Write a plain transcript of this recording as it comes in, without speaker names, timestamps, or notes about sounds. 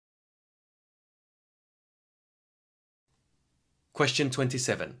Question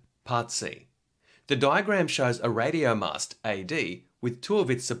 27, Part C. The diagram shows a radio mast AD with two of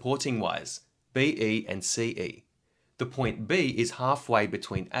its supporting wires, BE and CE. The point B is halfway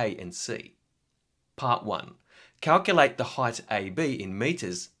between A and C. Part 1. Calculate the height AB in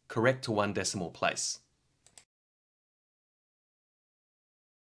meters, correct to 1 decimal place.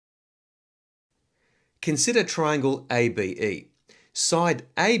 Consider triangle ABE. Side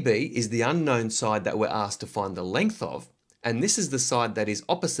AB is the unknown side that we're asked to find the length of, and this is the side that is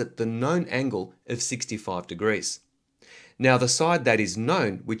opposite the known angle of 65 degrees. Now the side that is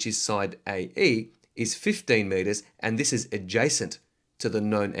known, which is side AE, is 15 meters, and this is adjacent to the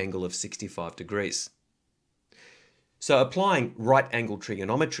known angle of 65 degrees. So applying right angle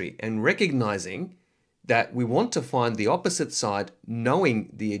trigonometry and recognizing that we want to find the opposite side knowing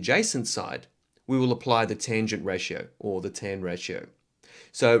the adjacent side, we will apply the tangent ratio or the tan ratio.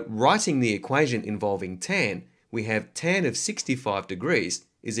 So writing the equation involving tan, we have tan of 65 degrees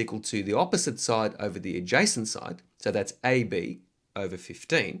is equal to the opposite side over the adjacent side, so that's AB over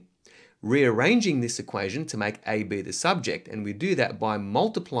 15. Rearranging this equation to make AB the subject, and we do that by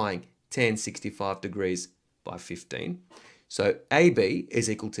multiplying tan 65 degrees by 15. So AB is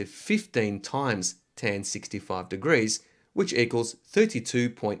equal to 15 times tan 65 degrees, which equals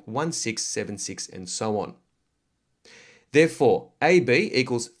 32.1676 and so on. Therefore, AB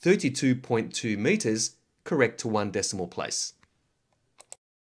equals 32.2 meters, correct to 1 decimal place.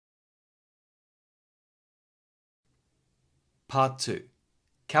 Part 2.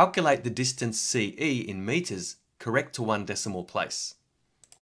 Calculate the distance CE in meters, correct to 1 decimal place.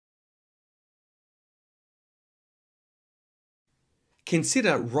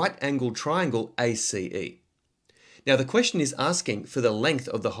 Consider right-angled triangle ACE. Now the question is asking for the length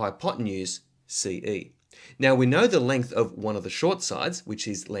of the hypotenuse CE. Now we know the length of one of the short sides, which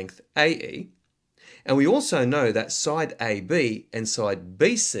is length AE, and we also know that side AB and side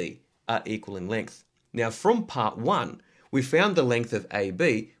BC are equal in length. Now from part 1, we found the length of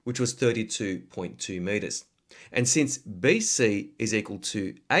AB, which was 32.2 meters. And since BC is equal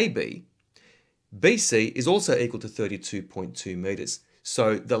to AB, BC is also equal to 32.2 meters.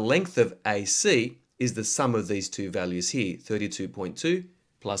 So the length of AC is the sum of these two values here, 32.2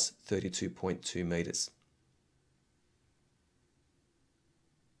 plus 32.2 meters.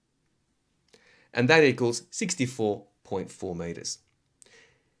 And that equals 64.4 meters.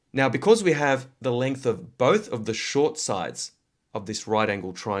 Now, because we have the length of both of the short sides of this right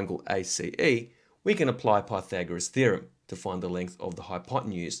angle triangle ACE, we can apply Pythagoras' theorem to find the length of the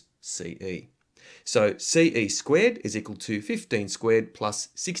hypotenuse CE. So CE squared is equal to 15 squared plus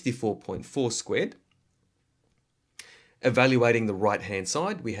 64.4 squared. Evaluating the right-hand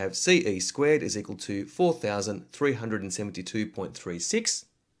side, we have CE squared is equal to 4,372.36.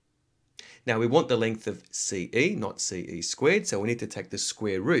 Now we want the length of CE, not CE squared, so we need to take the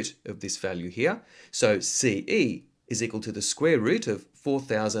square root of this value here. So CE is equal to the square root of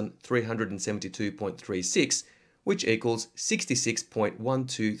 4,372.36, which equals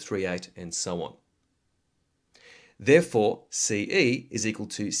 66.1238 and so on. Therefore, CE is equal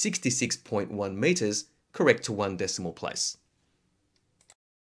to 66.1 meters, correct to 1 decimal place.